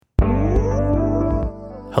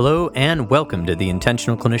Hello and welcome to the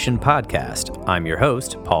Intentional Clinician Podcast. I'm your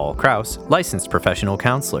host, Paul Kraus, licensed professional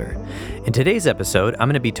counselor. In today's episode, I'm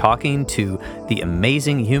going to be talking to the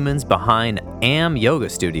amazing humans behind AM Yoga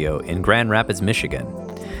Studio in Grand Rapids, Michigan.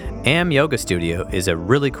 AM Yoga Studio is a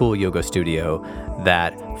really cool yoga studio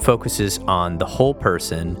that focuses on the whole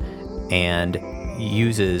person and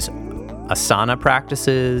uses asana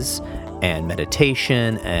practices and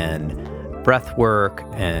meditation and breath work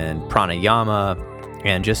and pranayama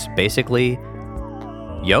and just basically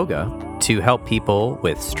yoga to help people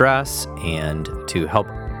with stress and to help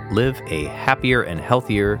live a happier and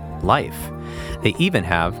healthier life. They even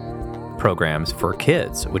have programs for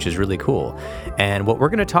kids, which is really cool. And what we're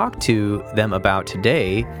going to talk to them about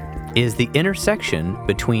today is the intersection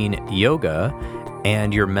between yoga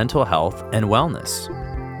and your mental health and wellness.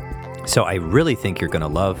 So I really think you're going to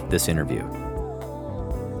love this interview.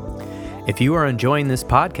 If you are enjoying this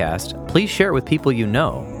podcast, please share it with people you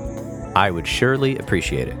know. I would surely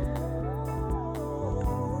appreciate it.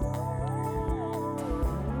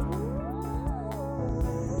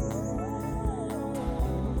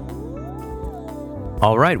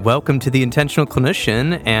 All right, welcome to the Intentional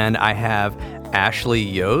Clinician, and I have Ashley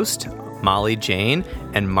Yost, Molly Jane,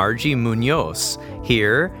 and Margie Munoz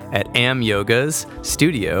here at AM Yoga's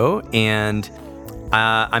studio, and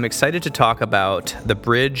I'm excited to talk about the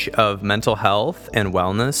bridge of mental health and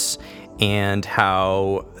wellness and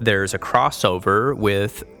how there's a crossover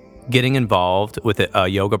with getting involved with a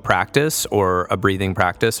yoga practice or a breathing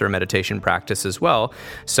practice or a meditation practice as well.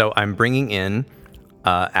 So I'm bringing in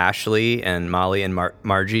Ashley and Molly and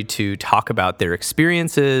Margie to talk about their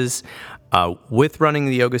experiences with running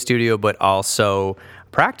the yoga studio, but also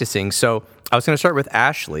practicing. So I was going to start with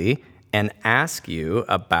Ashley and ask you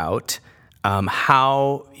about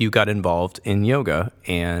how you got involved in yoga,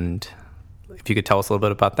 and if you could tell us a little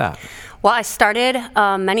bit about that. Well, I started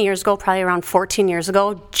many years ago, probably around 14 years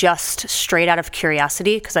ago, just straight out of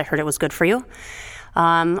curiosity because I heard it was good for you.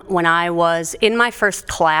 When I was in my first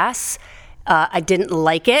class, I didn't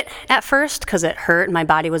like it at first because it hurt and my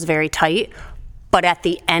body was very tight. But at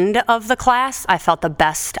the end of the class, I felt the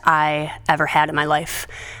best I ever had in my life.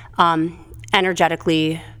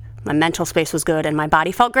 Energetically, my mental space was good and my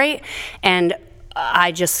body felt great. And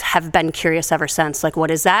I just have been curious ever since. Like,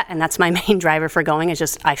 what is that? And that's my main driver for going is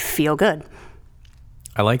just, I feel good.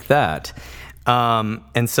 I like that.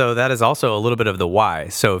 And so that is also a little bit of the why.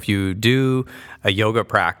 So if you do a yoga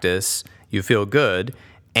practice, you feel good.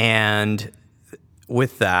 And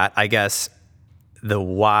with that, I guess the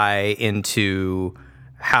why into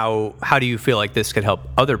how do you feel like this could help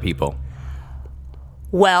other people?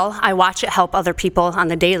 Well, I watch it help other people on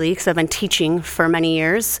the daily because I've been teaching for many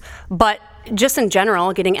years. But just in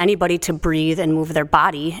general, getting anybody to breathe and move their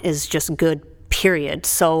body is just good, period.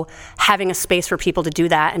 So having a space for people to do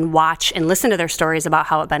that and watch and listen to their stories about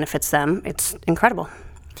how it benefits them, it's incredible.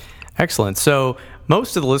 Excellent. So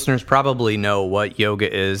most of the listeners probably know what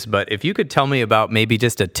yoga is, but if you could tell me about maybe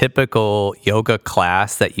just a typical yoga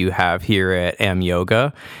class that you have here at AM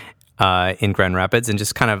Yoga in Grand Rapids, and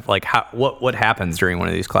just kind of like what happens during one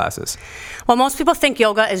of these classes? Well, most people think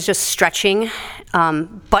yoga is just stretching,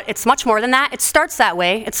 but it's much more than that. It starts that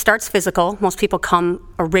way. It starts physical. Most people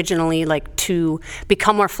come originally like to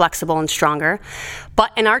become more flexible and stronger.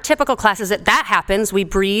 But in our typical classes, that happens. We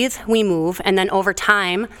breathe, we move, and then over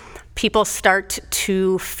time, people start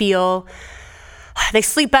to feel, they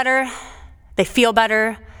sleep better, they feel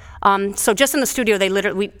better. So just in the studio,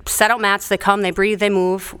 we set out mats, they come, they breathe, they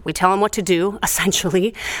move. We tell them what to do,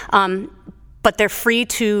 essentially. But they're free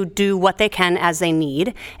to do what they can as they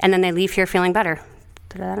need, and then they leave here feeling better.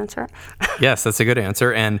 Did that answer it? Yes, that's a good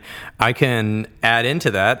answer. And I can add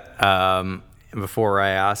into that, before I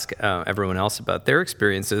ask everyone else about their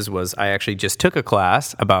experiences, was I actually just took a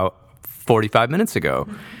class about 45 minutes ago.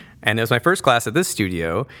 And it was my first class at this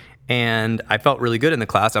studio, and I felt really good in the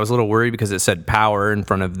class. I was a little worried because it said power in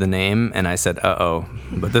front of the name, and I said, uh-oh,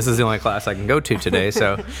 but this is the only class I can go to today,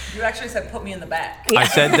 so. You actually said, put me in the back. I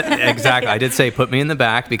said, exactly, I did say, put me in the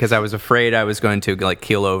back, because I was afraid I was going to like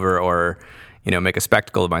keel over or, make a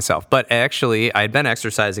spectacle of myself. But actually, I had been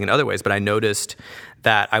exercising in other ways, but I noticed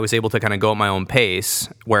that I was able to kind of go at my own pace,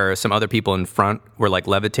 where some other people in front were like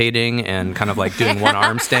levitating and kind of like doing one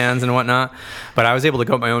arm stands and whatnot. But I was able to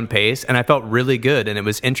go at my own pace, and I felt really good. And it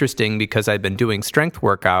was interesting because I'd been doing strength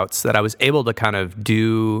workouts that I was able to kind of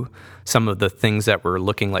do some of the things that were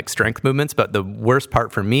looking like strength movements. But the worst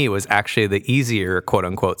part for me was actually the easier, quote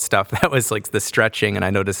unquote, stuff that was like the stretching. And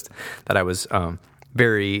I noticed that I was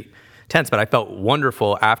very tense, but I felt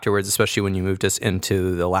wonderful afterwards, especially when you moved us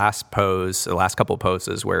into the last couple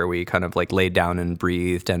poses where we kind of like laid down and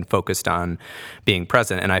breathed and focused on being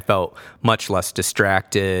present. And I felt much less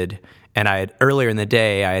distracted. And earlier in the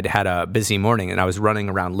day, I had a busy morning, and I was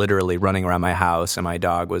literally running around my house, and my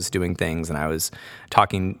dog was doing things, and I was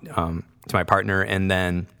talking to my partner, and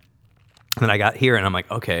then I got here, and I'm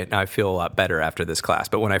like, okay, now I feel a lot better after this class.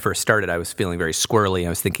 But when I first started, I was feeling very squirrely. I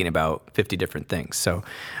was thinking about 50 different things. So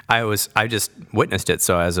I just witnessed it.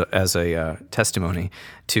 So as a testimony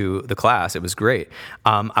to the class, it was great.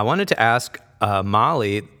 I wanted to ask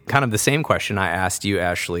Molly kind of the same question I asked you,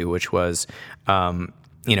 Ashley, which was,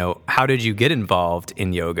 how did you get involved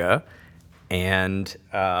in yoga, and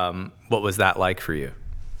what was that like for you?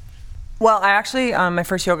 Well, I actually, my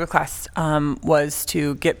first yoga class was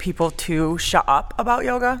to get people to shut up about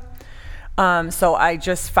yoga. So I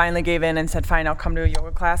just finally gave in and said, fine, I'll come to a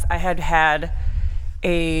yoga class. I had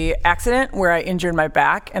a accident where I injured my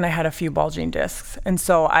back, and I had a few bulging discs. And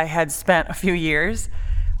so I had spent a few years,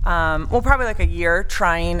 probably like a year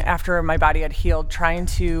trying, after my body had healed, trying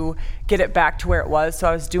to get it back to where it was. So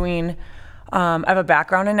I was doing, I have a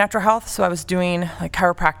background in natural health, so I was doing like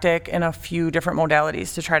chiropractic and a few different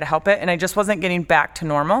modalities to try to help it, and I just wasn't getting back to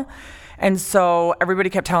normal. And so everybody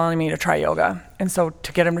kept telling me to try yoga. And so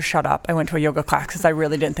to get them to shut up, I went to a yoga class because I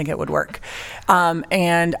really didn't think it would work.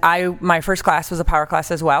 And my first class was a power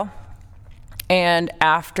class as well. And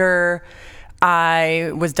after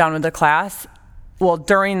I was done with the class,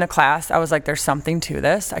 during the class, I was like, there's something to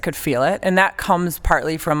this. I could feel it. And that comes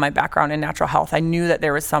partly from my background in natural health. I knew that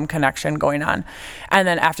there was some connection going on. And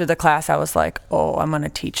then after the class, I was like, oh, I'm going to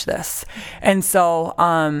teach this. And so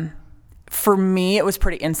for me, it was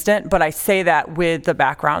pretty instant, but I say that with the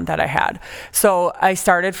background that I had. So I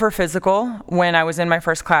started for physical. When I was in my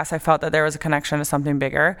first class, I felt that there was a connection to something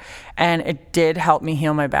bigger. And it did help me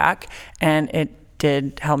heal my back. And it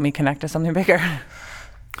did help me connect to something bigger.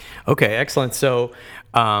 Okay, excellent. So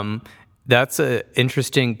that's an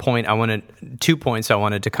interesting point. 2 points I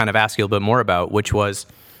wanted to kind of ask you a little bit more about, which was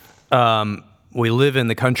we live in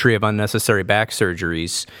the country of unnecessary back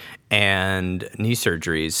surgeries and knee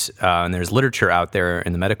surgeries, and there's literature out there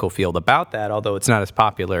in the medical field about that, although it's not as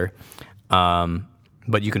popular,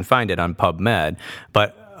 but you can find it on PubMed.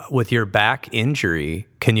 But with your back injury,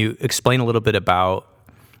 can you explain a little bit about,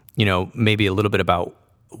 maybe a little bit about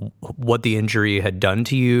what the injury had done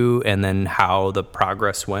to you and then how the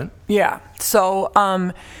progress went? Yeah. So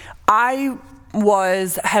I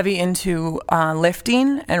was heavy into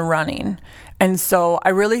lifting and running. And so I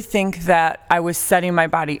really think that I was setting my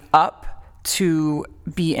body up to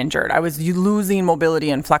be injured. I was losing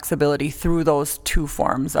mobility and flexibility through those two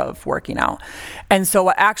forms of working out. And so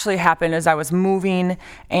what actually happened is I was moving,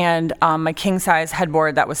 and my king size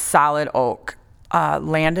headboard that was solid oak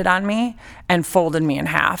landed on me and folded me in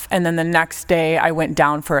half. And then the next day I went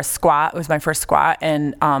down for a squat. It was my first squat,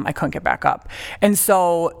 and I couldn't get back up. And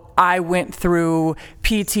so I went through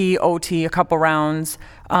PT, OT, a couple rounds.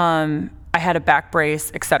 I had a back brace,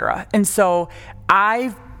 etc. And so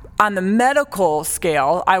on the medical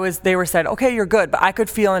scale, they were said, okay, you're good. But I could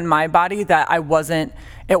feel in my body that it wasn't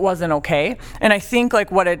okay. And I think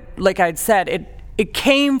like I'd said, it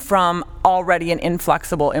came from already an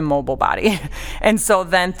inflexible, immobile body. And so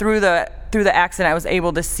then through the accident, I was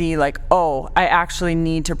able to see like, oh, I actually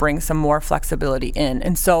need to bring some more flexibility in.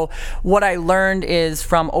 And so what I learned is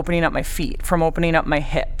from opening up my feet, from opening up my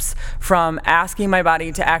hips, from asking my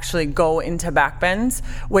body to actually go into back bends,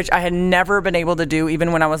 which I had never been able to do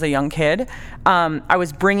even when I was a young kid. I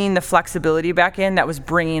was bringing the flexibility back in that was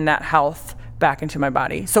bringing that health back into my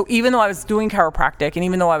body. So even though I was doing chiropractic and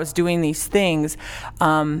even though I was doing these things,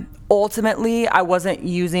 ultimately I wasn't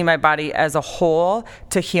using my body as a whole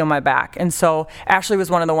to heal my back. And so Ashley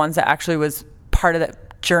was one of the ones that actually was part of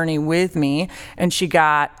that journey with me, and she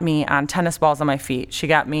got me on tennis balls on my feet. She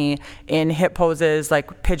got me in hip poses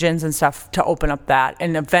like pigeons and stuff to open up that.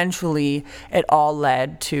 And eventually it all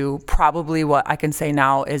led to probably what I can say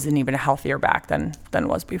now is an even healthier back than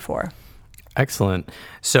was before. Excellent.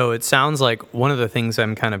 So it sounds like one of the things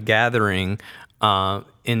I'm kind of gathering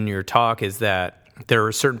in your talk is that there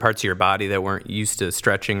were certain parts of your body that weren't used to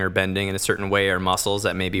stretching or bending in a certain way, or muscles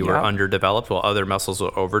that maybe were underdeveloped while other muscles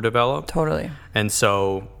were overdeveloped. Totally. And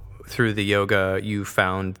so through the yoga, you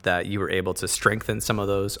found that you were able to strengthen some of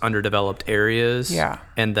those underdeveloped areas. Yeah.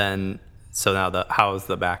 And then, so now how's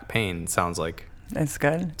the back pain? Sounds like It's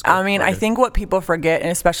good. I mean, I think what people forget,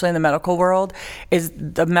 and especially in the medical world, is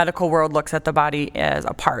the medical world looks at the body as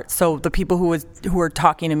a part. So the people who were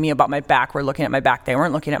talking to me about my back were looking at my back. They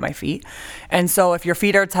weren't looking at my feet. And so if your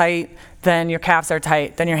feet are tight, then your calves are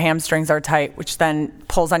tight, then your hamstrings are tight, which then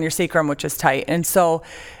pulls on your sacrum, which is tight. And so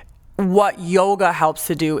what yoga helps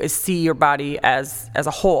to do is see your body as a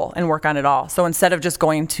whole and work on it all. So instead of just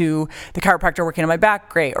going to the chiropractor working on my back,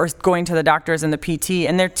 great, or going to the doctors and the PT,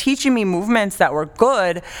 and they're teaching me movements that were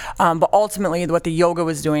good, but ultimately what the yoga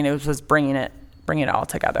was doing was bringing it all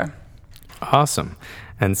together. Awesome.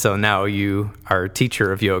 And so now you are a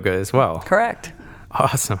teacher of yoga as well. Correct.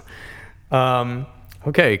 Awesome.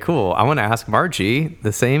 Okay, cool. I want to ask Margie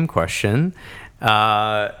the same question.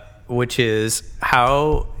 Which is,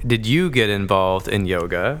 how did you get involved in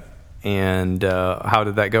yoga, and how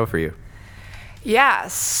did that go for you? Yeah,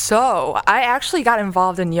 so I actually got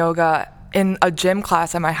involved in yoga in a gym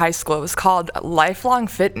class at my high school. It was called Lifelong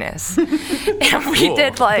Fitness. And we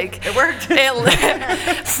did it worked.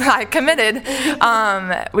 So I committed.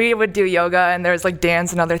 We would do yoga, and there was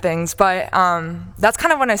dance and other things. But that's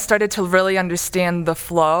kind of when I started to really understand the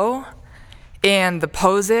flow and the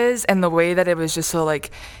poses and the way that it was just so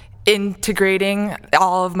integrating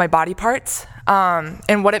all of my body parts,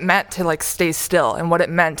 and what it meant to stay still, and what it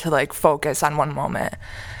meant to focus on one moment.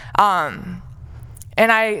 And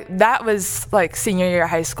that was senior year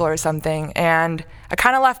of high school or something, and I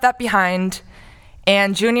kind of left that behind.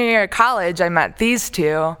 And junior year of college, I met these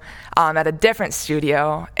two at a different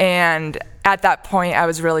studio, and at that point I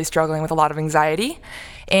was really struggling with a lot of anxiety,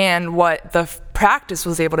 and what the practice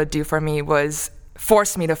was able to do for me was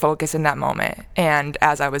forced me to focus in that moment, and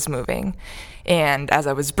as I was moving and as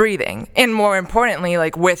I was breathing, and more importantly,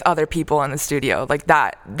 with other people in the studio,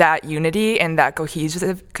 that unity and that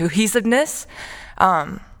cohesiveness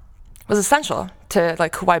was essential to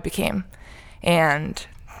who I became. And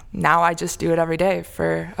now I just do it every day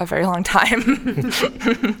for a very long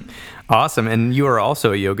time. Awesome. And you are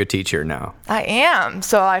also a yoga teacher now. I am.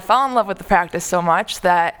 So I fell in love with the practice so much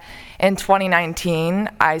that in 2019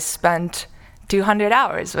 I spent 200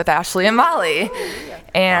 hours with Ashley and Molly.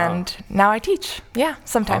 And now I teach. Yeah,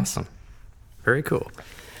 sometimes. Awesome. Very cool.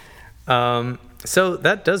 So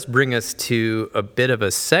that does bring us to a bit of a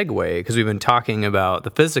segue, because we've been talking about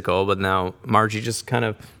the physical, but now Margie just kind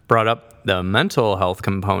of brought up the mental health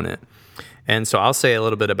component. And so I'll say a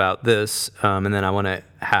little bit about this, and then I want to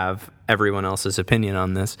have everyone else's opinion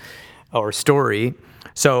on this or story.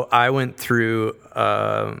 So I went through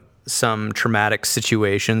some traumatic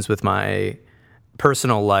situations with my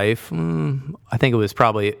personal life. I think it was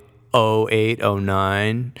probably 2008,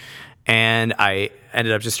 2009. And I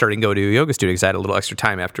ended up just starting to go to a yoga studio because I had a little extra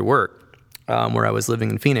time after work, where I was living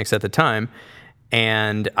in Phoenix at the time.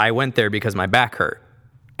 And I went there because my back hurt.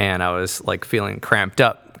 And I was feeling cramped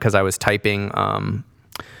up because I was typing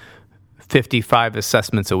 55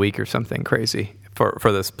 assessments a week or something crazy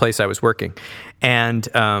for this place I was working. And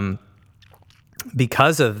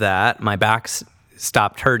because of that, my back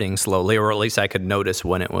stopped hurting slowly, or at least I could notice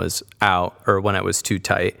when it was out or when it was too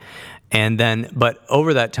tight. And then, but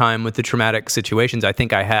over that time with the traumatic situations, I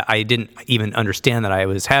think I didn't even understand that I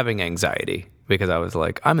was having anxiety, because I was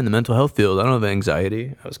like, I'm in the mental health field, I don't have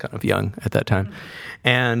anxiety. I was kind of young at that time.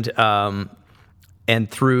 And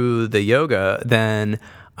through the yoga, then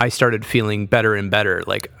I started feeling better and better.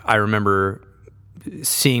 I remember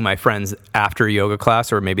seeing my friends after yoga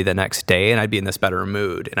class, or maybe the next day, and I'd be in this better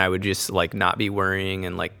mood, and I would just not be worrying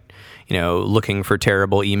and looking for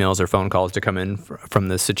terrible emails or phone calls to come in from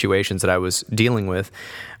the situations that I was dealing with.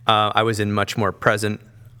 I was in much more present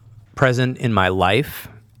in my life,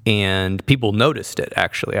 and people noticed it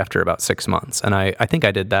actually after about 6 months. And I think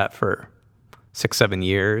I did that for 6-7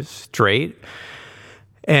 years straight.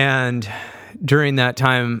 And during that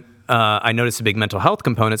time, I noticed a big mental health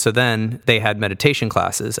component. So then they had meditation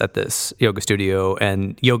classes at this yoga studio,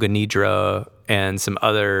 and yoga nidra and some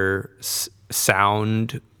other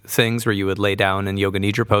sound things where you would lay down in yoga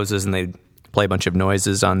nidra poses, and they'd play a bunch of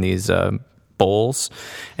noises on these bowls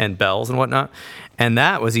and bells and whatnot. And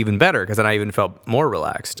that was even better, because then I even felt more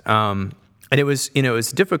relaxed. And it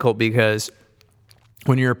was difficult because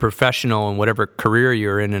when you're a professional in whatever career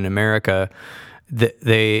you're in America,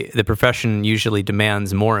 the profession usually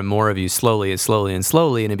demands more and more of you slowly,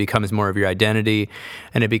 and it becomes more of your identity,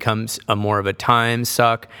 and it becomes more of a time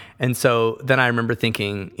suck. And so then I remember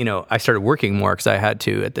thinking, I started working more because I had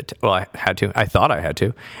to I thought I had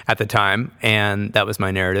to at the time, and that was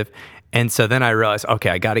my narrative. And so then I realized, okay,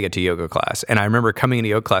 I got to get to yoga class. And I remember coming into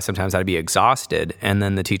yoga class, sometimes I'd be exhausted, and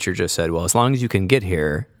then the teacher just said, well, as long as you can get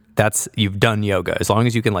here, you've done yoga. As long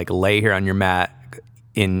as you can lay here on your mat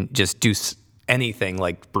and just do anything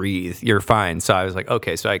like breathe, you're fine. So I was like,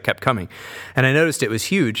 okay. So I kept coming, and I noticed it was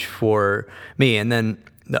huge for me. And then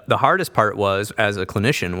the hardest part was, as a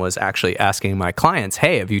clinician, was actually asking my clients,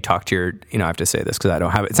 hey, have you talked to your, I have to say this because I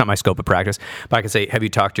don't have it. It's not my scope of practice, but I can say, have you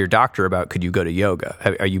talked to your doctor about, could you go to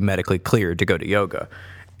yoga? Are you medically cleared to go to yoga?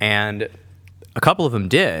 And a couple of them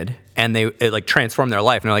did, and it like transformed their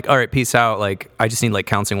life. And they're like, all right, peace out. Like, I just need like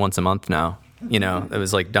counseling once a month now. It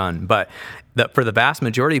was like done. But for the vast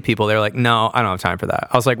majority of people, they're like, no, I don't have time for that.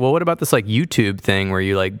 I was like, well, what about this like YouTube thing where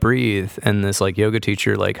you like breathe and this like yoga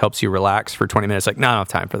teacher like helps you relax for 20 minutes? Like, no, I don't have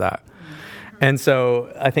time for that. And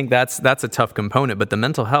so I think that's a tough component. But the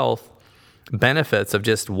mental health benefits of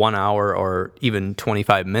just 1 hour or even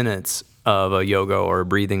 25 minutes of a yoga or a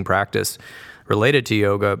breathing practice related to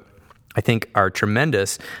yoga, I think, are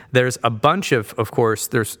tremendous. There's a bunch of course,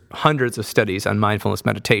 there's hundreds of studies on mindfulness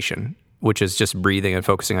meditation, which is just breathing and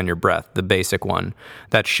focusing on your breath, the basic one,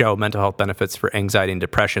 that show mental health benefits for anxiety and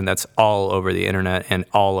depression. That's all over the internet and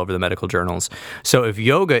all over the medical journals. So if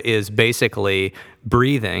yoga is basically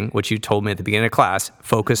breathing, which you told me at the beginning of class,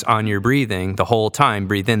 focus on your breathing the whole time,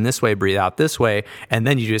 breathe in this way, breathe out this way, and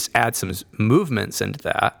then you just add some movements into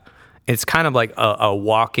that. It's kind of like a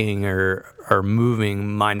walking or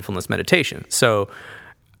moving mindfulness meditation. So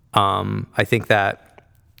I think that,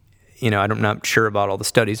 I'm not sure about all the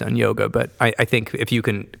studies on yoga, but I think if you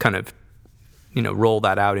can kind of, roll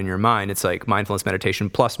that out in your mind, it's like mindfulness meditation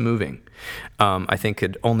plus moving, I think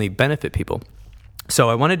could only benefit people. So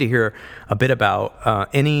I wanted to hear a bit about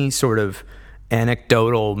any sort of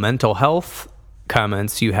anecdotal mental health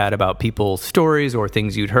comments you had about people's stories or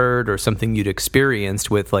things you'd heard or something you'd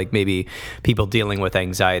experienced with like maybe people dealing with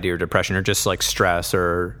anxiety or depression or just like stress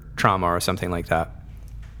or trauma or something like that.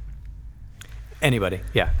 Anybody?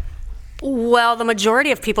 Yeah. Well, the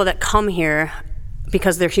majority of people that come here,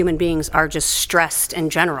 because they're human beings, are just stressed in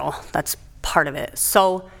general. That's part of it.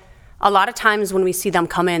 So a lot of times when we see them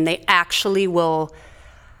come in, they actually will,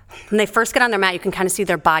 when they first get on their mat, you can kind of see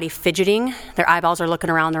their body fidgeting. Their eyeballs are looking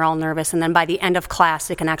around. They're all nervous. And then by the end of class,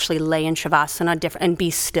 they can actually lay in Shavasana and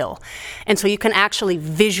be still. And so you can actually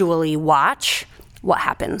visually watch what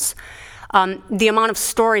happens. The amount of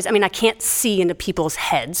stories, I can't see into people's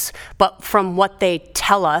heads, but from what they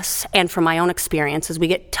tell us and from my own experiences, we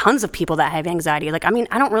get tons of people that have anxiety. Like, I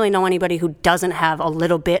don't really know anybody who doesn't have a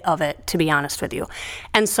little bit of it, to be honest with you.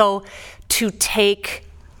 And so to take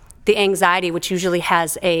the anxiety, which usually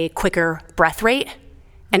has a quicker breath rate,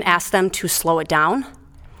 and ask them to slow it down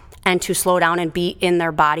and be in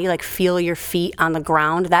their body, like feel your feet on the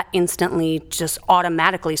ground, that instantly just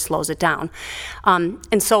automatically slows it down.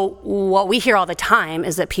 And so what we hear all the time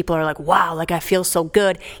is that people are like, wow, like I feel so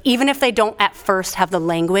good, even if they don't at first have the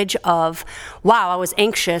language of, wow, I was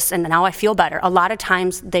anxious and now I feel better. A lot of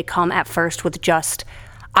times they come at first with just,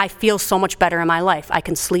 I feel so much better in my life. I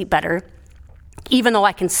can sleep better, even though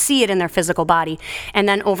I can see it in their physical body. And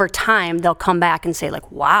then over time, they'll come back and say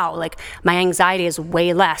like, wow, like my anxiety is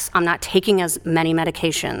way less. I'm not taking as many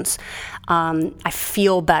medications. I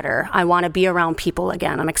feel better. I want to be around people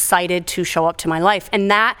again. I'm excited to show up to my life. And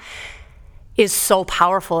that is so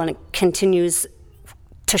powerful, and it continues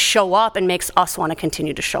to show up and makes us want to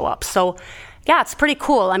continue to show up. So yeah, it's pretty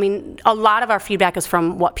cool. A lot of our feedback is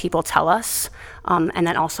from what people tell us, and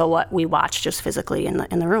then also what we watch just physically in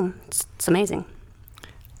the room. It's amazing.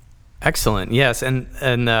 Excellent. Yes,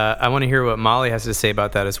 and I want to hear what Molly has to say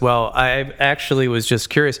about that as well. I actually was just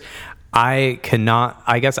curious. I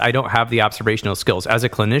guess I don't have the observational skills. As a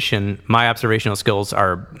clinician, my observational skills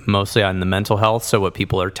are mostly on the mental health, so what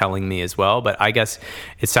people are telling me as well. But I guess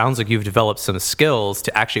it sounds like you've developed some skills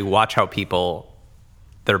to actually watch how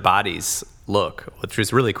their bodies look, which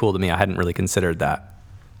was really cool to me. I hadn't really considered that.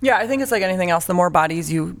 Yeah, I think it's like anything else. The more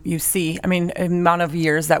bodies you see, the amount of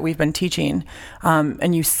years that we've been teaching,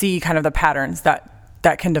 and you see kind of the patterns that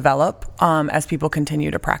can develop as people continue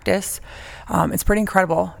to practice. It's pretty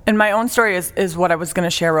incredible. And my own story is what I was going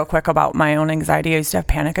to share real quick about my own anxiety. I used to have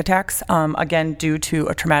panic attacks, again, due to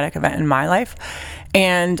a traumatic event in my life.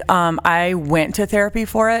 And I went to therapy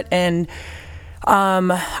for it, and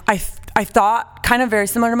I thought, kind of very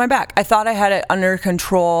similar to my back, I thought I had it under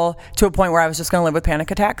control to a point where I was just going to live with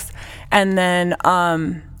panic attacks. And then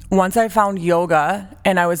once I found yoga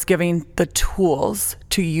and I was giving the tools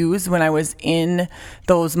to use when I was in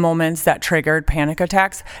those moments that triggered panic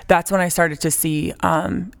attacks, that's when I started to see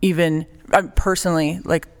even personally,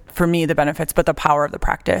 like for me, the benefits, but the power of the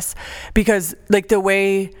practice. Because like the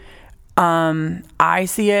way I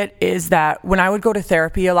see it is that when I would go to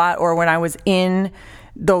therapy a lot, or when I was in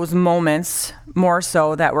those moments more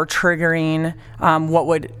so that were triggering what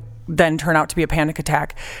would then turn out to be a panic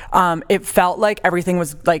attack. It felt like everything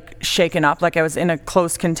was like shaken up, like I was in a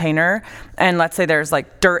closed container, and let's say there's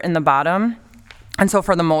like dirt in the bottom. And so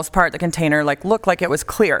for the most part, the container like looked like it was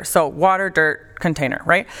clear. So water, dirt, container,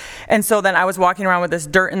 right? And so then I was walking around with this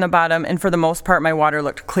dirt in the bottom, and for the most part, my water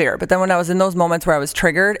looked clear. But then when I was in those moments where I was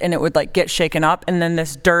triggered and it would like get shaken up, and then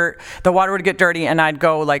this dirt, the water would get dirty, and I'd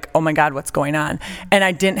go like, oh my God, what's going on? And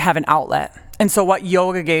I didn't have an outlet. And so what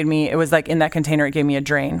yoga gave me, it was like in that container, it gave me a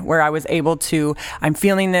drain where I was able to, I'm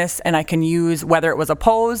feeling this, and I can use, whether it was a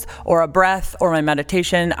pose or a breath or my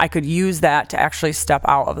meditation, I could use that to actually step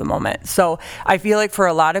out of the moment. So I feel like for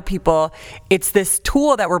a lot of people, it's this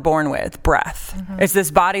tool that we're born with, breath. Mm-hmm. It's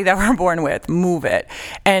this body that we're born with, move it.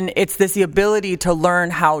 And it's the ability to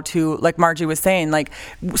learn how to, like Margie was saying, like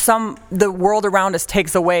the world around us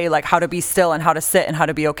takes away like how to be still and how to sit and how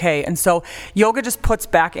to be okay. And so yoga just puts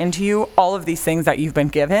back into you all of these things that you've been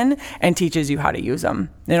given and teaches you how to use them,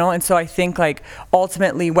 you know? And so I think like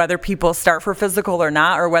ultimately, whether people start for physical or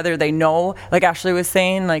not, or whether they know, like Ashley was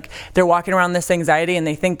saying, like they're walking around this anxiety and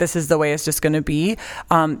they think this is the way it's just going to be,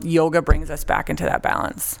 yoga brings us back into that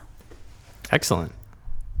balance. Excellent.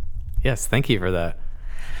 Yes, thank you for that.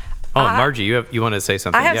 Oh, Margie, you want to say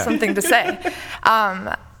something? I have something to say.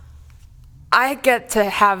 I get to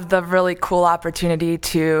have the really cool opportunity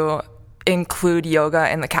to include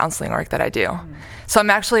yoga in the counseling work that I do. So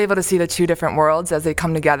I'm actually able to see the two different worlds as they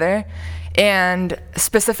come together. And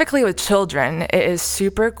specifically with children, it is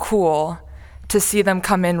super cool to see them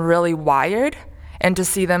come in really wired and to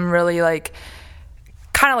see them really like,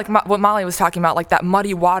 kind of like what Molly was talking about, like that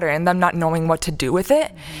muddy water and them not knowing what to do with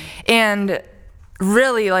it. And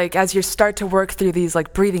really, like, as you start to work through these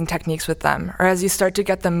like breathing techniques with them, or as you start to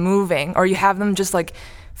get them moving, or you have them just like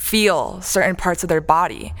feel certain parts of their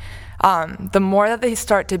body, the more that they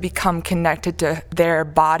start to become connected to their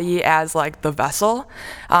body as like the vessel,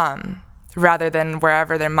 rather than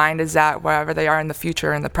wherever their mind is at, wherever they are in the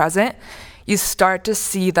future and the present, you start to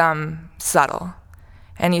see them settle,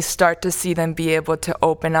 and you start to see them be able to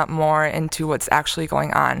open up more into what's actually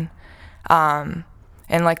going on.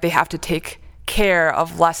 And like they have to take care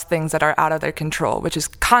of less things that are out of their control, which is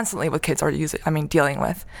constantly what kids are dealing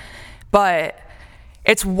with. But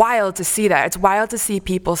it's wild to see that. It's wild to see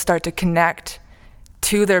people start to connect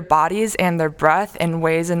to their bodies and their breath in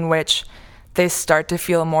ways in which they start to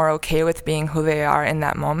feel more okay with being who they are in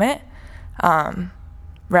that moment,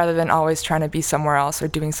 rather than always trying to be somewhere else or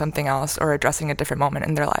doing something else or addressing a different moment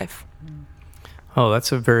in their life. Oh,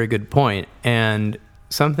 that's a very good point. And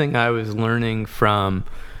something I was learning from,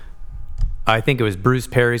 I think it was Bruce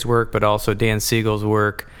Perry's work, but also Dan Siegel's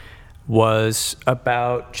work, was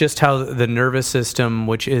about just how the nervous system,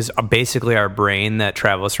 which is basically our brain that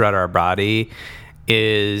travels throughout our body,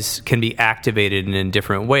 can be activated in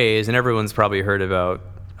different ways. And everyone's probably heard about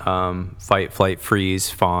fight, flight, freeze,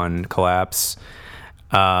 fawn, collapse,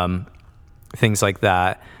 things like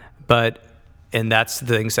that. And that's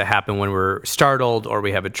the things that happen when we're startled or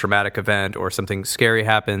we have a traumatic event or something scary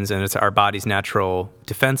happens, and it's our body's natural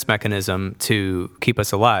defense mechanism to keep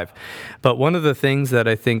us alive. But one of the things that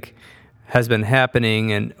I think has been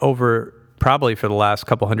happening, and over probably for the last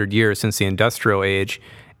couple hundred years since the industrial age,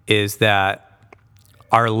 is that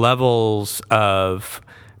our levels of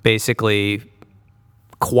basically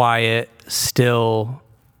quiet, still,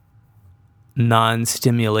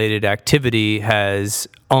 non-stimulated activity has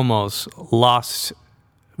almost lost.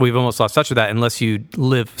 We've almost lost touch with that unless you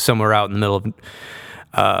live somewhere out in the middle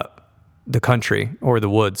of the country or the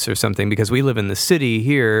woods or something, because we live in the city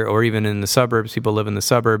here, or even in the suburbs. People live in the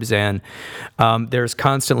suburbs, and there's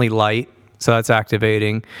constantly light, so that's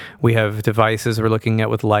activating. We have devices we're looking at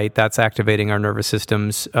with light, that's activating our nervous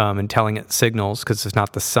systems and telling it signals, because it's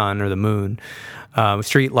not the sun or the moon.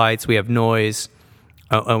 Street lights, we have noise.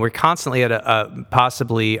 And we're constantly at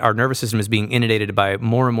possibly our nervous system is being inundated by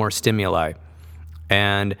more and more stimuli.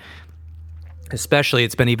 And especially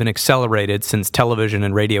it's been even accelerated since television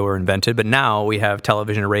and radio were invented. But now we have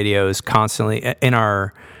television and radios constantly in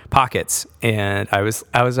our pockets. And I was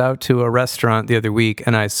out to a restaurant the other week,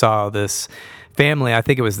 and I saw this family. I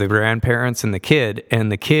think it was the grandparents and the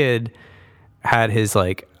kid had his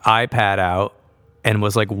like iPad out and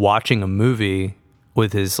was like watching a movie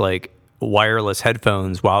with his like wireless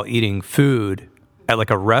headphones while eating food at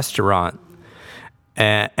like a restaurant,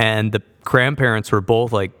 and the grandparents were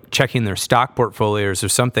both like checking their stock portfolios or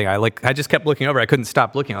something. I just kept looking over. I couldn't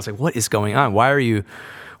stop looking. I was like, what is going on? Why are you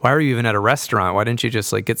even at a restaurant? Why didn't you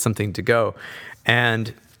just like get something to go?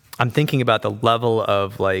 And I'm thinking about the level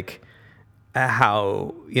of like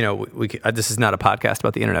how, this is not a podcast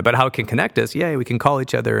about the internet, but how it can connect us. Yeah, we can call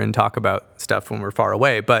each other and talk about stuff when we're far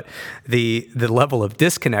away, but the level of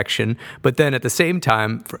disconnection, but then at the same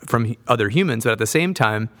time from other humans, but at the same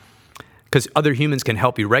time, because other humans can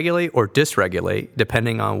help you regulate or dysregulate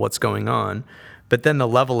depending on what's going on. But then the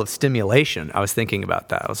level of stimulation, I was thinking about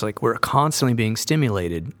that. I was like, we're constantly being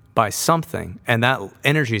stimulated by something, and that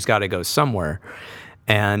energy's got to go somewhere.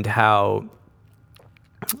 And how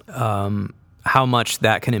much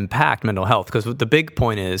that can impact mental health. Because the big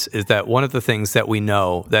point is that one of the things that we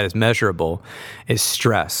know that is measurable is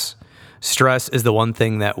stress. Stress is the one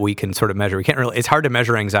thing that we can sort of measure. It's hard to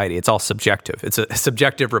measure anxiety. It's all subjective. It's a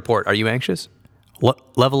subjective report. Are you anxious?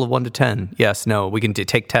 Level of 1 to 10. Yes, no. We can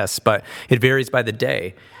take tests, but it varies by the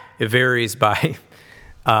day. It varies by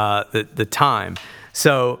the time.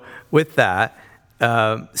 So with that,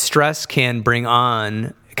 stress can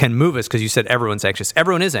move us, because you said everyone's anxious.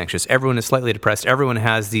 Everyone is anxious. Everyone is slightly depressed. Everyone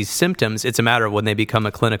has these symptoms. It's a matter of when they become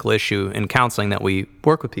a clinical issue in counseling that we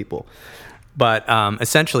work with people. But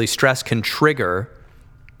essentially, stress can trigger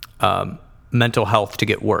mental health to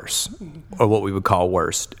get worse, or what we would call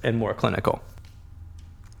worse and more clinical.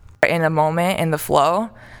 In a moment, in the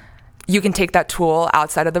flow, you can take that tool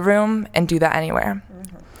outside of the room and do that anywhere.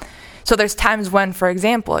 So there's times when, for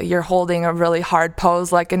example, you're holding a really hard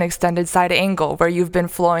pose like an extended side angle where you've been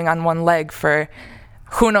flowing on one leg for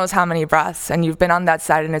who knows how many breaths, and you've been on that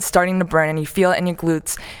side and it's starting to burn and you feel it in your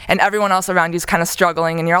glutes, and everyone else around you is kind of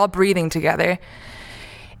struggling and you're all breathing together.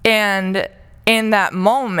 And in that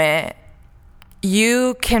moment,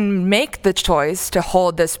 you can make the choice to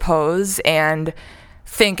hold this pose and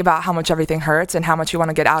think about how much everything hurts and how much you want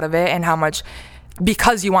to get out of it, and how much,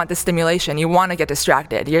 because you want the stimulation, you want to get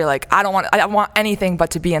distracted. You're like, I want anything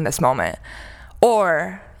but to be in this moment.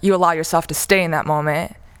 Or you allow yourself to stay in that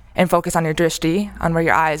moment and focus on your drishti, on where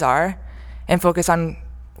your eyes are, and focus on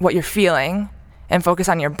what you're feeling, and focus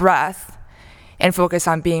on your breath, and focus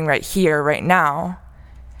on being right here, right now.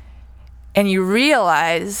 And you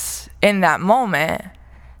realize in that moment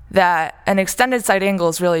that an extended side angle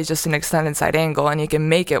is really just an extended side angle, and you can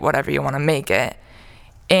make it whatever you want to make it.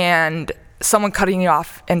 And someone cutting you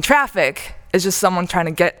off in traffic is just someone trying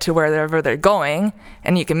to get to wherever they're going,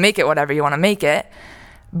 and you can make it whatever you want to make it.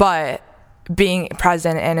 But being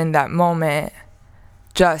present and in that moment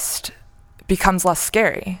just becomes less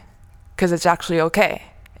scary, because it's actually okay,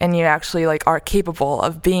 and you actually are capable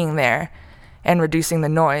of being there and reducing the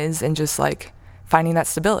noise and just finding that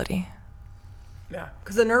stability. Yeah,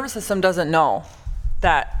 because the nervous system doesn't know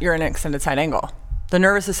that you're in an extended side angle. The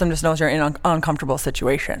nervous system just knows you're in an uncomfortable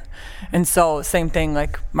situation. And so same thing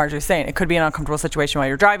like Marjorie was saying, it could be an uncomfortable situation while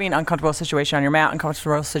you're driving, uncomfortable situation on your mat,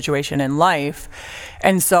 uncomfortable situation in life.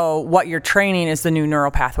 And so what you're training is the new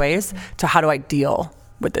neural pathways to how do I deal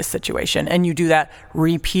with this situation. And you do that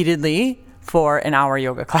repeatedly for an hour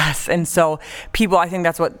yoga class. And so people, I think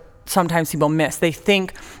that's what sometimes people miss. They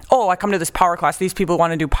think, oh, I come to this power class, these people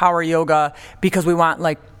want to do power yoga because we want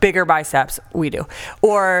bigger biceps. We do.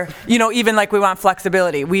 Or, even we want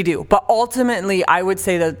flexibility. We do. But ultimately, I would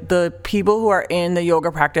say that the people who are in the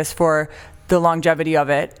yoga practice for the longevity of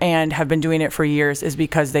it and have been doing it for years is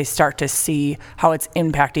because they start to see how it's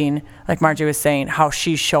impacting, like Margie was saying, how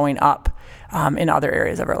she's showing up in other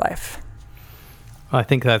areas of her life. I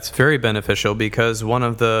think that's very beneficial, because one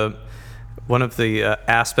of the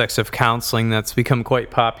aspects of counseling that's become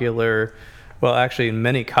quite popular, well, actually in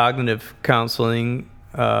many cognitive counseling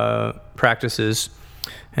practices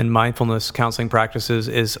and mindfulness counseling practices,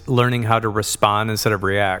 is learning how to respond instead of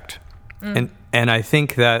react. And I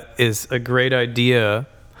think that is a great idea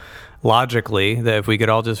logically, that if we could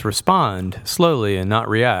all just respond slowly and not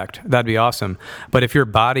react, that'd be awesome. But if your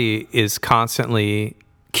body is constantly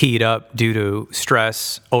keyed up due to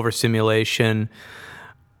stress, overstimulation,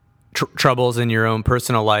 troubles in your own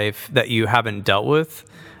personal life that you haven't dealt with,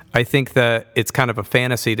 I think that it's kind of a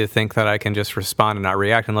fantasy to think that I can just respond and not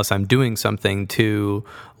react unless I'm doing something to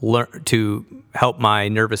help my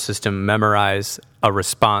nervous system memorize a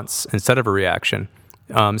response instead of a reaction.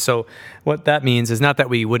 So what that means is not that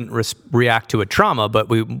we wouldn't react to a trauma, but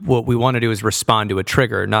what we want to do is respond to a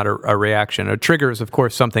trigger, not a reaction. A trigger is, of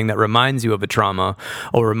course, something that reminds you of a trauma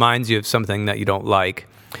or reminds you of something that you don't like.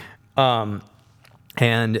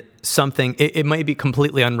 And something, it might be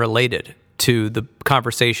completely unrelated to the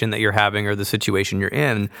conversation that you're having or the situation you're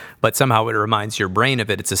in, but somehow it reminds your brain of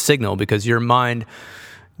it. It's a signal, because your mind,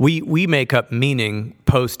 we make up meaning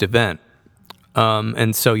post-event.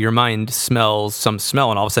 And so your mind smells some smell,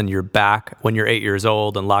 and all of a sudden you're back when you're 8 years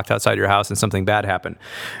old and locked outside your house and something bad happened.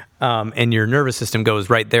 And your nervous system goes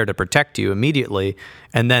right there to protect you immediately.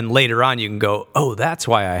 And then later on you can go, oh, that's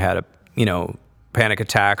why I had panic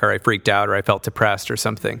attack, or I freaked out, or I felt depressed or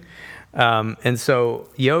something. And so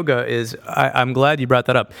yoga is, I'm glad you brought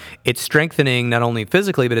that up. It's strengthening not only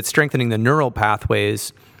physically, but it's strengthening the neural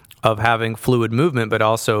pathways of having fluid movement, but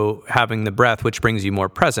also having the breath, which brings you more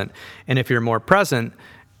present. And if you're more present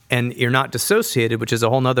and you're not dissociated, which is a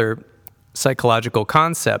whole nother psychological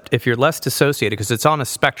concept, if you're less dissociated, because it's on a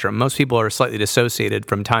spectrum, most people are slightly dissociated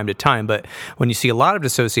from time to time, but when you see a lot of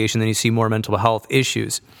dissociation, then you see more mental health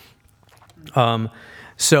issues.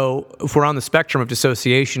 So if we're on the spectrum of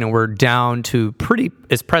dissociation and we're down to pretty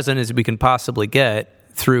as present as we can possibly get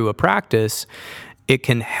through a practice, it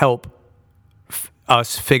can help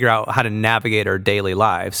us figure out how to navigate our daily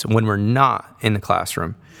lives when we're not in the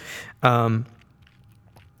classroom.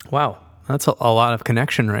 Wow, that's a lot of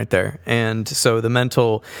connection right there. And so the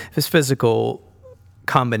mental, this physical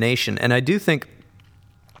combination. And I do think,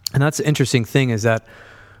 and that's the interesting thing, is that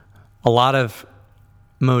a lot of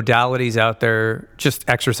modalities out there, just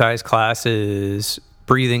exercise classes,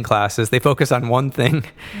 breathing classes, they focus on one thing.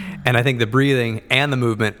 And I think the breathing and the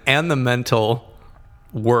movement and the mental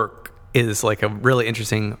work is like a really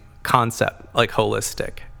interesting concept, like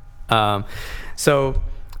holistic. So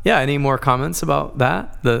yeah, any more comments about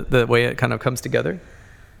that, the way it kind of comes together?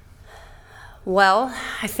 Well,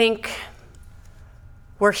 I think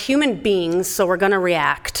we're human beings, so we're going to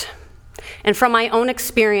react. And from my own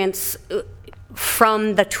experience,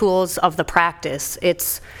 from the tools of the practice,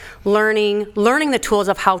 it's learning the tools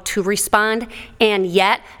of how to respond and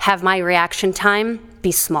yet have my reaction time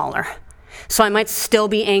be smaller. So I might still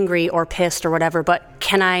be angry or pissed or whatever, but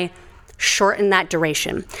can I shorten that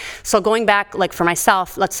duration? So going back, like for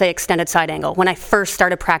myself, let's say extended side angle. When I first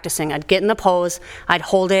started practicing, I'd get in the pose, I'd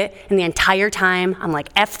hold it, and the entire time I'm like,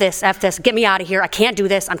 F this, get me out of here, I can't do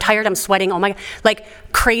this, I'm tired, I'm sweating, oh my God,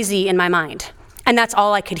 like crazy in my mind. And that's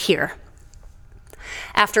all I could hear.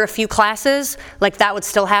 After a few classes, like that would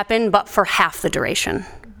still happen, but for half the duration.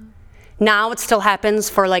 Now it still happens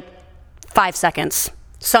for like 5 seconds.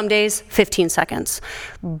 Some days, 15 seconds.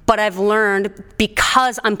 But I've learned,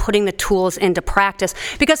 because I'm putting the tools into practice,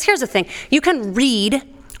 because here's the thing, you can read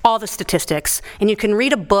all the statistics, and you can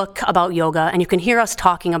read a book about yoga, and you can hear us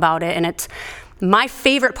talking about it, and it's, my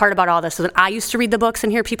favorite part about all this is when I used to read the books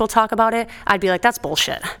and hear people talk about it, I'd be like, that's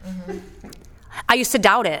bullshit. Mm-hmm. I used to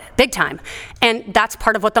doubt it, big time. And that's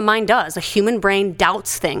part of what the mind does. The human brain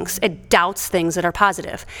doubts things. It doubts things that are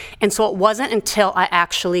positive. And so it wasn't until I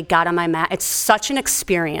actually got on my mat. It's such an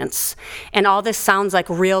experience. And all this sounds like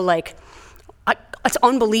real, like, it's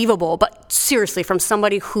unbelievable. But seriously, from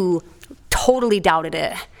somebody who totally doubted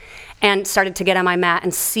it and started to get on my mat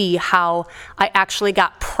and see how I actually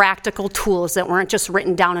got practical tools that weren't just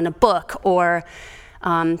written down in a book or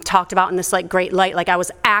talked about in this like great light, like I was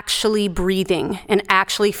actually breathing and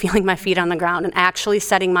actually feeling my feet on the ground and actually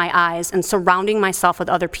setting my eyes and surrounding myself with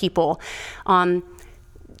other people,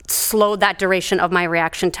 slowed that duration of my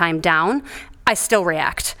reaction time down. I still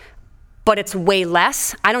react, but it's way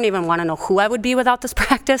less. I don't even want to know who I would be without this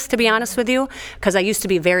practice, to be honest with you, because I used to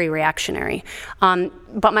be very reactionary.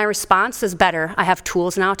 But my response is better. I have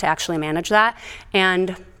tools now to actually manage that,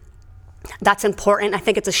 and that's important. I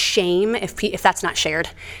think it's a shame if that's not shared.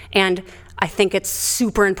 And I think it's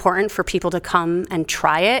super important for people to come and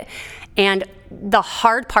try it. And the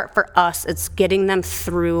hard part for us is getting them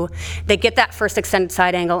through. They get that first extended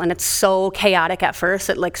side angle, and it's so chaotic at first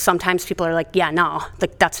that like sometimes people are like, yeah, no,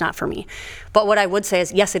 like that's not for me. But what I would say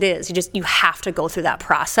is, yes, it is. You have to go through that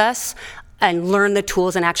process and learn the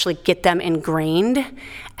tools and actually get them ingrained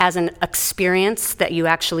as an experience that you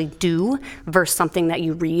actually do versus something that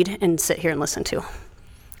you read and sit here and listen to.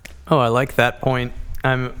 Oh, I like that point.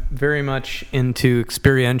 I'm very much into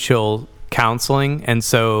experiential counseling, and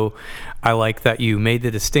so I like that you made the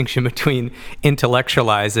distinction between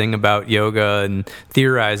intellectualizing about yoga and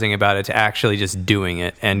theorizing about it to actually just doing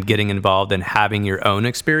it and getting involved and having your own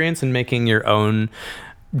experience and making your own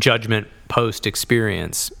judgment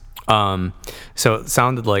post-experience. So it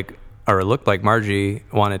sounded like, or it looked like Margie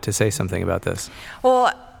wanted to say something about this.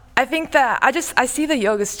 Well, I think that I see the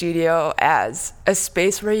yoga studio as a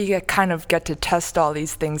space where you get to test all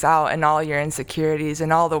these things out and all your insecurities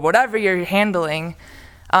and all the whatever you're handling,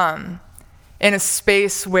 in a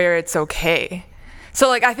space where it's okay. So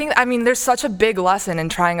like, there's such a big lesson in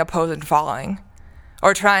trying a pose and falling.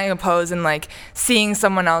 Or trying a pose and like seeing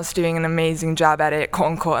someone else doing an amazing job at it, quote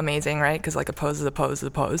unquote amazing, right? Because like a pose is a pose is a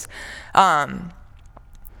pose.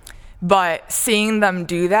 But seeing them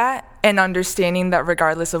do that and understanding that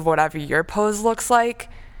regardless of whatever your pose looks like,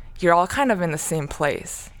 you're all kind of in the same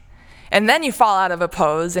place. And then you fall out of a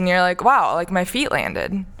pose and you're like, wow, like my feet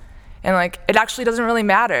landed. And like, it actually doesn't really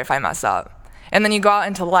matter if I mess up. And then you go out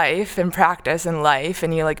into life and practice in life,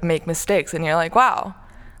 and you like make mistakes, and you're like, wow,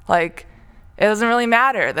 like it doesn't really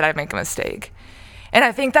matter that I make a mistake. And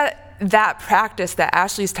I think that practice that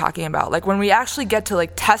Ashley's talking about, like when we actually get to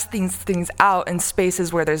like test these things out in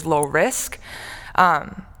spaces where there's low risk,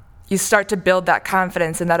 you start to build that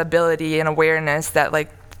confidence and that ability and awareness that like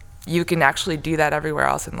you can actually do that everywhere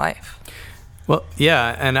else in life. Well,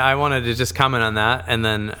 yeah, and I wanted to just comment on that, and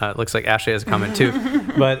then it looks like Ashley has a comment too.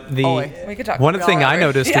 But we could talk one about thing all I that,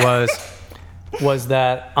 right? noticed was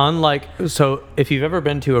that so if you've ever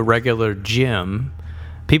been to a regular gym,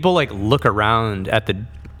 people like look around at the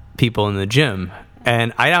people in the gym,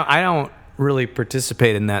 and I don't really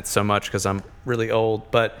participate in that so much because I'm really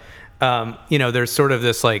old, but there's sort of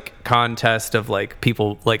this like contest of like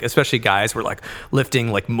people, like especially guys were like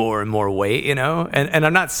lifting like more and more weight, and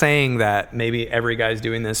I'm not saying that maybe every guy's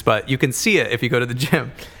doing this, but you can see it if you go to the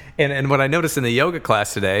gym. And what I noticed in the yoga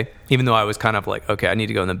class today, even though I was kind of like, okay, I need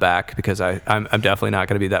to go in the back because I'm definitely not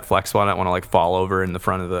going to be that flexible. I don't want to like fall over in the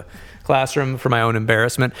front of the classroom for my own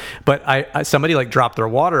embarrassment. But somebody like dropped their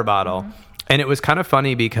water bottle. Mm-hmm. And it was kind of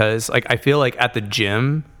funny because like I feel like at the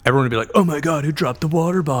gym, everyone would be like, oh my God, who dropped the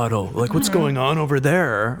water bottle? Like, what's going on over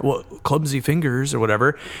there? Well, clumsy fingers or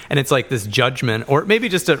whatever. And it's like this judgment, or maybe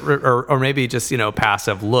just or maybe just,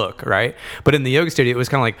 passive look, right? But in the yoga studio, it was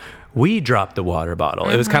kind of like, we dropped the water bottle.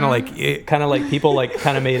 It was kind of like people like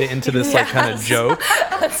kind of made it into this like kind of joke.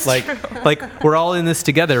 Like we're all in this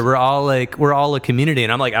together. We're all a community.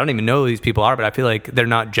 And I'm like, I don't even know who these people are, but I feel like they're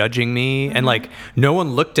not judging me. Mm-hmm. And like no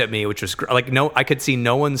one looked at me, which was like I could see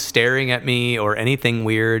no one staring at me or anything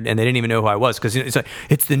weird, and they didn't even know who I was because it's like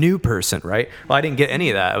it's the new person, right? Well, I didn't get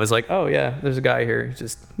any of that. I was like, oh yeah, there's a guy here,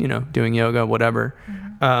 just doing yoga, whatever.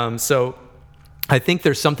 Mm-hmm. So I think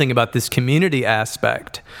there's something about this community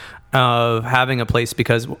aspect of having a place,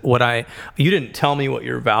 because you didn't tell me what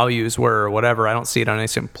your values were or whatever. I don't see it on any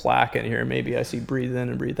plaque in here. Maybe I see breathe in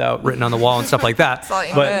and breathe out written on the wall and stuff like that.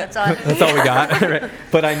 That's all we got. Right?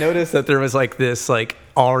 But I noticed that there was like this like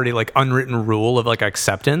already like unwritten rule of like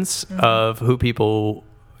acceptance of who people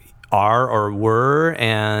are or were,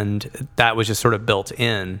 and that was just sort of built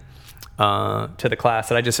in to the class.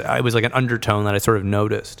 That it was like an undertone that I sort of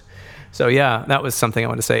noticed. So yeah, that was something I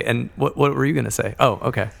wanted to say. And what were you going to say? Oh,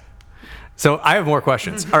 okay. So I have more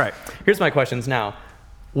questions. All right, here's my questions now.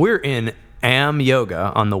 We're in Am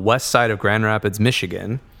Yoga on the west side of Grand Rapids,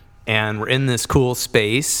 Michigan, and we're in this cool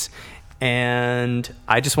space, and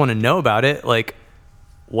I just want to know about it. Like,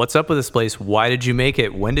 what's up with this place? Why did you make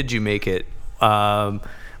it? When did you make it? Well,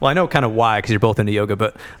 I know kind of why, because you're both into yoga,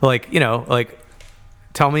 but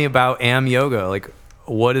tell me about Am Yoga. Like,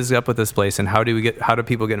 what is up with this place, and how do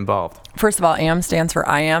people get involved? First of all, AM stands for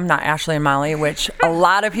I am, not Ashley and Molly, which a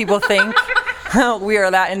lot of people think we are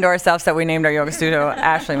that into ourselves that we named our yoga studio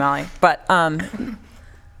Ashley and Molly. But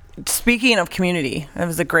speaking of community, it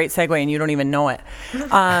was a great segue, and you don't even know it.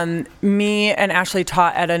 Me and Ashley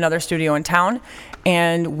taught at another studio in town,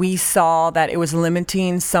 and we saw that it was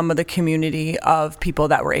limiting some of the community of people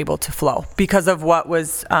that were able to flow because of what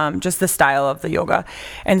was just the style of the yoga.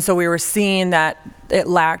 And so we were seeing that it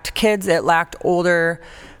lacked kids, it lacked older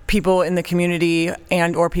people in the community,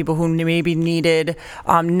 and or people who maybe needed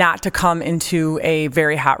not to come into a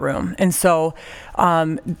very hot room. And so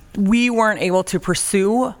we weren't able to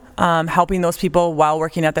pursue helping those people while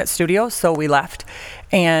working at that studio, so we left.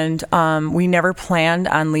 And we never planned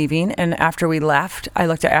on leaving. And after we left, I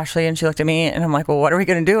looked at Ashley and she looked at me, and I'm like, well, what are we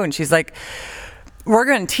going to do? And she's like, we're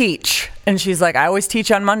going to teach. And she's like, I always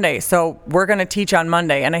teach on Monday, so we're going to teach on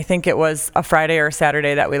Monday. And I think it was a Friday or a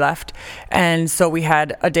Saturday that we left. And so we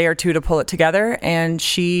had a day or two to pull it together. And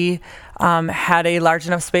she had a large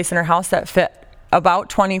enough space in her house that fit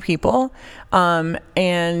about 20 people.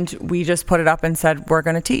 And we just put it up and said, we're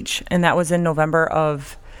going to teach. And that was in November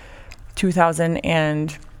of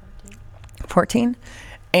 2014.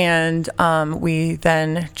 And we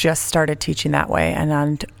then just started teaching that way. And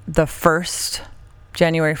on the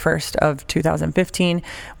January 1st of 2015,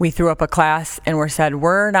 we threw up a class and we said,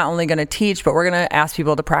 we're not only going to teach, but we're going to ask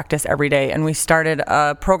people to practice every day. And we started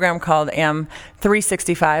a program called AM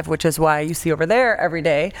 365, which is why you see over there every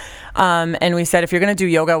day. And we said, if you're going to do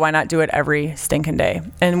yoga, why not do it every stinking day?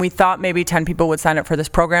 And we thought maybe 10 people would sign up for this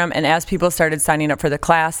program. And as people started signing up for the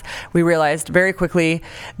class, we realized very quickly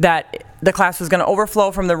that the class was going to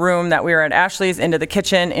overflow from the room that we were at Ashley's into the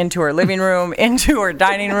kitchen, into her living room, into her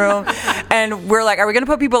dining room. And we're like, are we going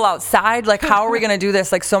to put people outside? Like, how are we going to do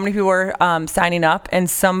this? Like, so many people were signing up, and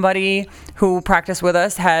somebody who practiced with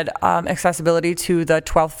us had accessibility to the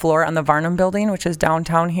 12th floor on the Varnum building, which is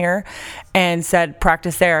downtown here, and said,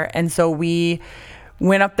 practice there. And so we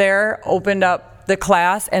went up there, opened up up the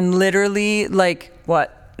class, and literally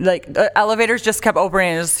the elevators just kept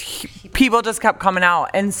opening, and people just kept coming out.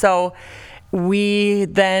 And so we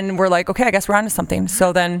then were like, okay, I guess we're onto something.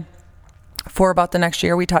 So then for about the next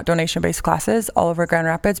year, we taught donation-based classes all over Grand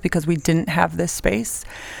Rapids because we didn't have this space.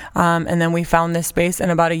 And then we found this space,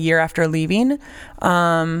 and about a year and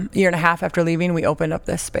a half after leaving, we opened up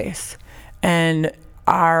this space. And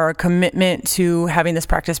our commitment to having this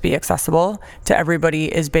practice be accessible to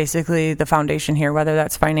everybody is basically the foundation here, whether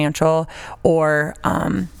that's financial or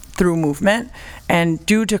through movement. And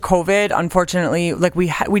due to COVID, unfortunately, like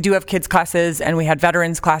we do have kids classes, and we had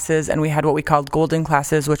veterans classes, and we had what we called golden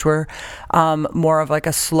classes, which were more of like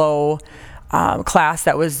a slow class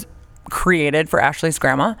that was created for Ashley's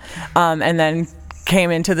grandma, and then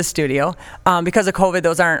came into the studio. Because of COVID,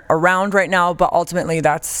 those aren't around right now, but ultimately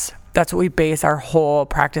that's what we base our whole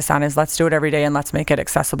practice on, is let's do it every day and let's make it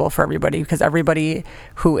accessible for everybody, because everybody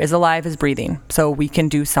who is alive is breathing. So we can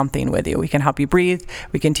do something with you. We can help you breathe.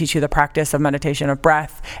 We can teach you the practice of meditation of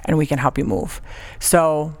breath, and we can help you move.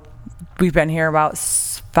 So we've been here about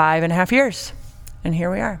 5.5 years, and here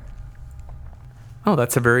we are. Oh,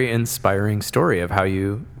 that's a very inspiring story of how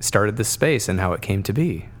you started this space and how it came to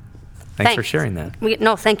be. Thanks for sharing that.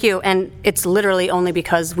 No, thank you. And it's literally only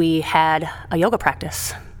because we had a yoga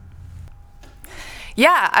practice.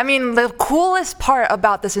 Yeah, I mean, the coolest part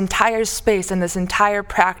about this entire space and this entire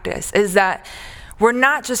practice is that we're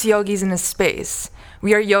not just yogis in this space.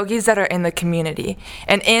 We are yogis that are in the community.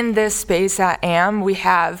 And in this space at AM, we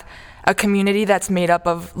have a community that's made up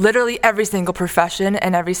of literally every single profession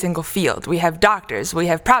and every single field. We have doctors, we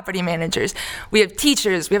have property managers, we have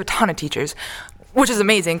teachers, we have a ton of teachers, which is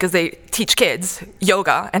amazing because they teach kids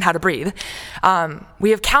yoga and how to breathe.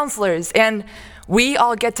 We have counselors, and we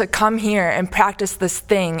all get to come here and practice this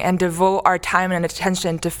thing and devote our time and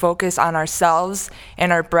attention to focus on ourselves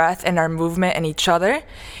and our breath and our movement and each other.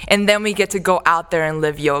 And then we get to go out there and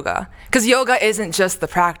live yoga. Because yoga isn't just the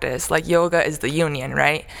practice. Like, yoga is the union,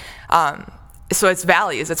 right? So it's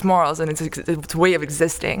values, it's morals, and it's a way of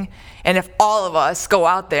existing. And if all of us go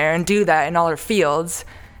out there and do that in all our fields,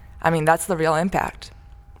 I mean, that's the real impact.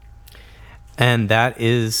 And that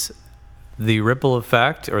is the ripple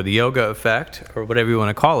effect, or the yoga effect, or whatever you want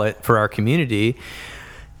to call it, for our community,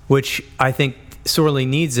 which I think sorely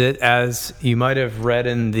needs it. As you might have read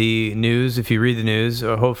in the news, if you read the news,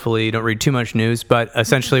 or hopefully you don't read too much news, but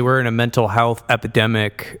essentially we're in a mental health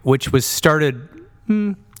epidemic, which was started,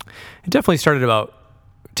 it definitely started about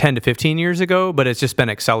 10 to 15 years ago, but it's just been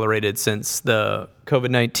accelerated since the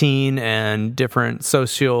COVID-19 and different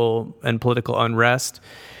social and political unrest.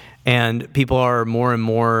 And people are more and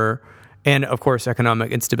more, and of course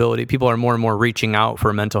economic instability, people are more and more reaching out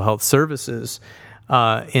for mental health services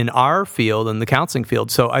in our field, in the counseling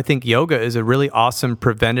field. So I think yoga is a really awesome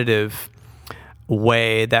preventative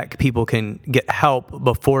way that people can get help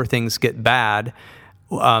before things get bad,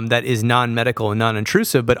 that is non-medical and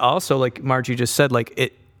non-intrusive, but also, like Margie just said,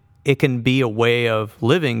 like it can be a way of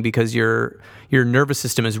living because your nervous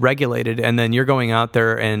system is regulated, and then you're going out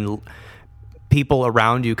there and people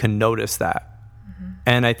around you can notice that.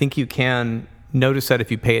 And I think you can notice that if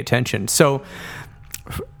you pay attention. So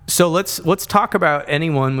let's talk about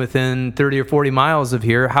anyone within 30 or 40 miles of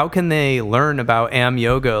here. How can they learn about AM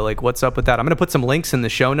Yoga? Like, what's up with that? I'm going to put some links in the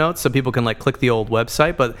show notes so people can like click the old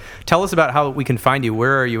website, but tell us about how we can find you.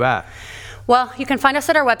 Where are you at? Well, you can find us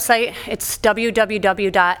at our website. It's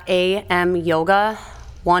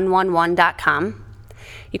www.amyoga111.com.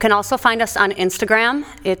 You can also find us on Instagram.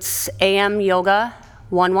 It's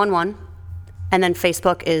amyoga111. And then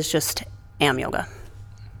Facebook is just AM Yoga.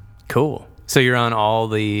 Cool. So you're on all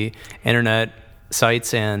the internet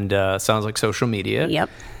sites and sounds like social media. Yep.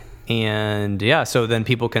 And yeah, so then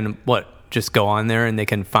people can, just go on there and they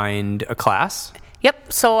can find a class?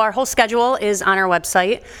 Yep. So our whole schedule is on our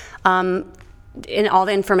website. And all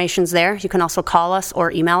the information's there. You can also call us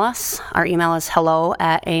or email us. Our email is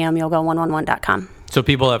hello@amyoga111.com. So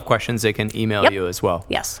people have questions, they can email you as well?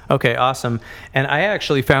 Yes. Okay, awesome. And I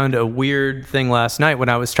actually found a weird thing last night when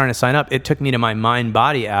I was trying to sign up. It took me to my Mind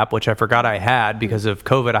Body app, which I forgot I had because of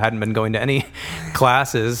COVID. I hadn't been going to any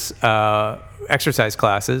classes, exercise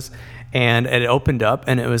classes. And it opened up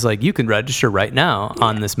and it was like, you can register right now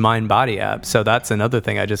on this Mind Body app. So that's another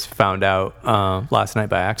thing I just found out last night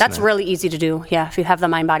by accident. That's really easy to do. Yeah, if you have the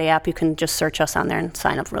Mind Body app, you can just search us on there and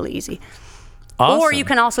sign up really easy. Awesome. Or you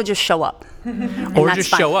can also just show up. Or just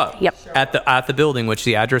show up. Yep. At the building, which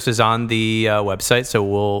the address is on the website,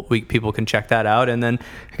 so people can check that out. And then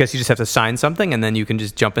I guess you just have to sign something, and then you can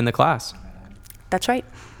just jump in the class. That's right.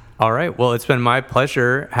 All right. Well, it's been my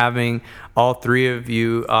pleasure having all three of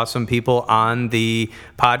you awesome people on the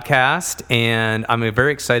podcast. And I'm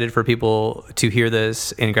very excited for people to hear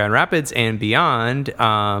this in Grand Rapids and beyond.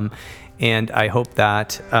 And I hope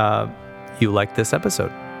that you like this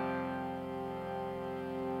episode.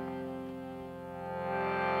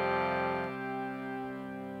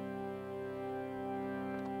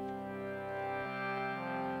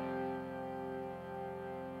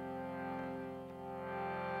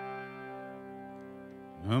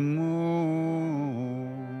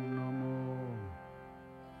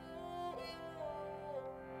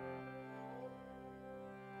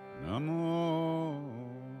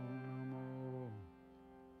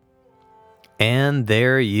 And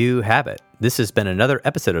there you have it. This has been another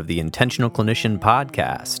episode of the Intentional Clinician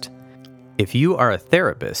Podcast. If you are a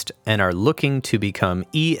therapist and are looking to become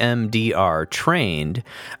EMDR trained,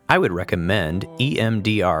 I would recommend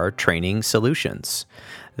EMDR Training Solutions.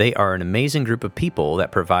 They are an amazing group of people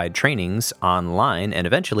that provide trainings online and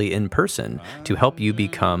eventually in person to help you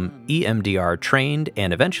become EMDR trained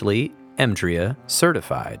and eventually EMDRIA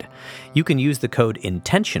certified. You can use the code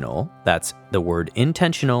INTENTIONAL, that's the word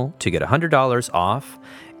intentional, to get $100 off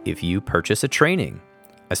if you purchase a training,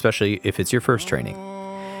 especially if it's your first training.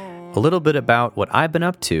 A little bit about what I've been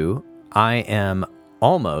up to. I am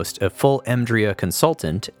almost a full EMDRIA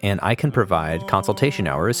consultant, and I can provide consultation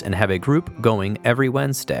hours and have a group going every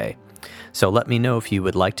Wednesday. So let me know if you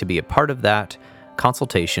would like to be a part of that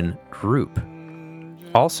consultation group.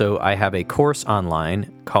 Also, I have a course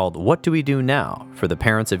online called What Do We Do Now for the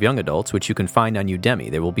parents of young adults, which you can find on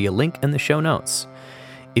Udemy. There will be a link in the show notes.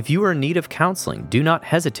 If you are in need of counseling, do not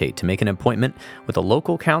hesitate to make an appointment with a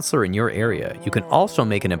local counselor in your area. You can also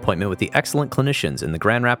make an appointment with the excellent clinicians in the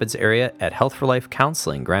Grand Rapids area at Health for Life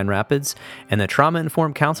Counseling Grand Rapids and the Trauma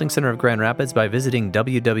Informed Counseling Center of Grand Rapids by visiting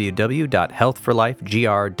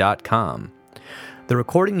www.healthforlifegr.com. The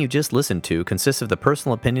recording you just listened to consists of the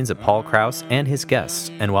personal opinions of Paul Krauss and his guests,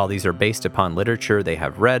 and while these are based upon literature they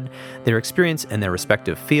have read, their experience in their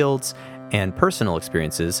respective fields, and personal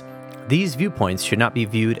experiences, these viewpoints should not be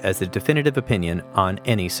viewed as the definitive opinion on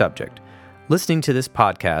any subject. Listening to this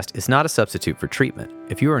podcast is not a substitute for treatment.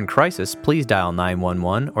 If you are in crisis, please dial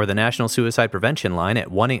 911 or the National Suicide Prevention Line at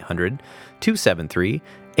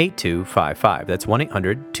 1-800-273-8255. That's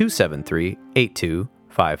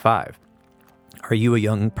 1-800-273-8255. Are you a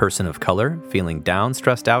young person of color, feeling down,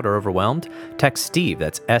 stressed out, or overwhelmed? Text Steve,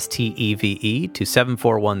 that's STEVE, to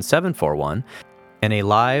 741-741, and a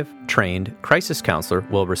live, trained crisis counselor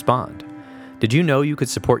will respond. Did you know you could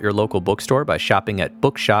support your local bookstore by shopping at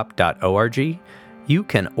bookshop.org? You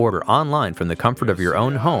can order online from the comfort of your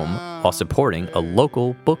own home while supporting a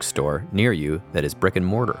local bookstore near you that is brick and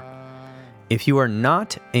mortar. If you are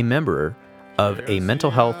not a member of a mental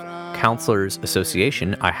health Counselors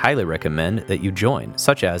Association, I highly recommend that you join,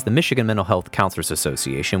 such as the Michigan Mental Health Counselors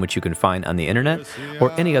Association, which you can find on the internet, or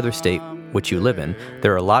any other state which you live in.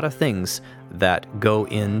 There are a lot of things that go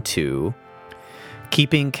into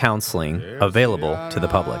keeping counseling available to the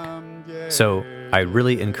public. So I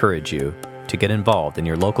really encourage you to get involved in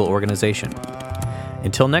your local organization.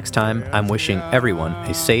 Until next time, I'm wishing everyone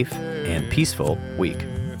a safe and peaceful week.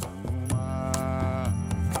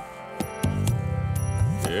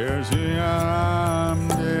 Jai Shri Ram,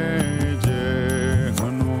 Jai Jai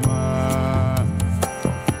Hanuman.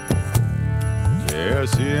 Jai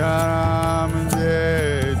Shri Ram,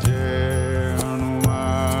 Jai Jai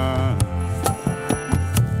Hanuman.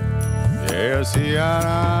 Jai Shri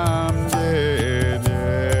Ram, Jai Jai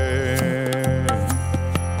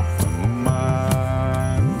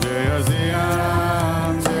Hanuman. Jai Shri Ram, Jai Jai Hanuman. Jai Shri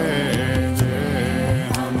Ram, Jai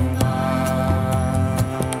Jai Hanuman.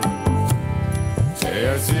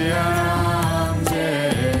 Jai Shri Ram, Jai Jai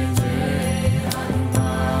Hanuman.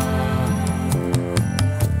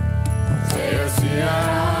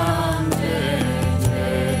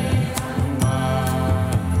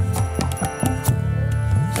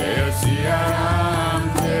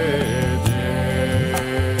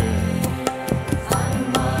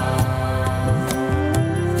 Jai Shri Ram, Jai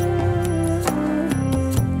Jai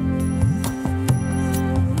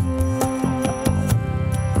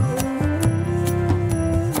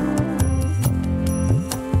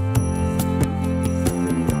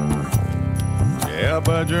Jai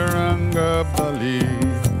Bajranga Bali,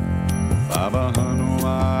 Baba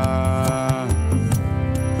Hanuman.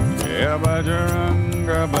 Jai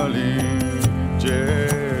Bajranga Bali,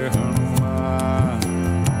 Jai Hanuman.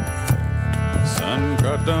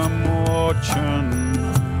 Sankatamochan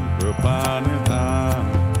Kripanidhan.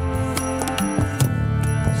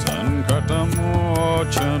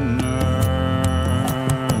 Sankatamochan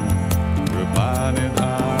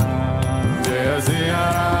Kripanidhan.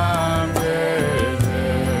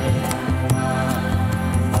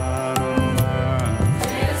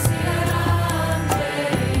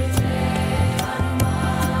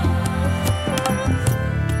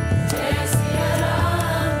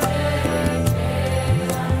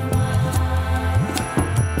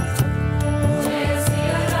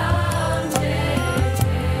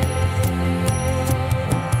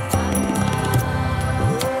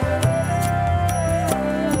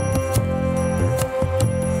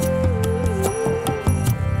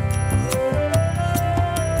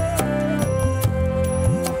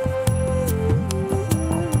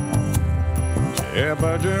 Jaya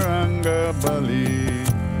Bajranga Bali,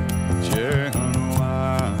 Jai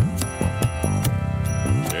Hanuman.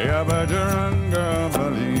 Jaya Bajranga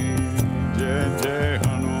Bali.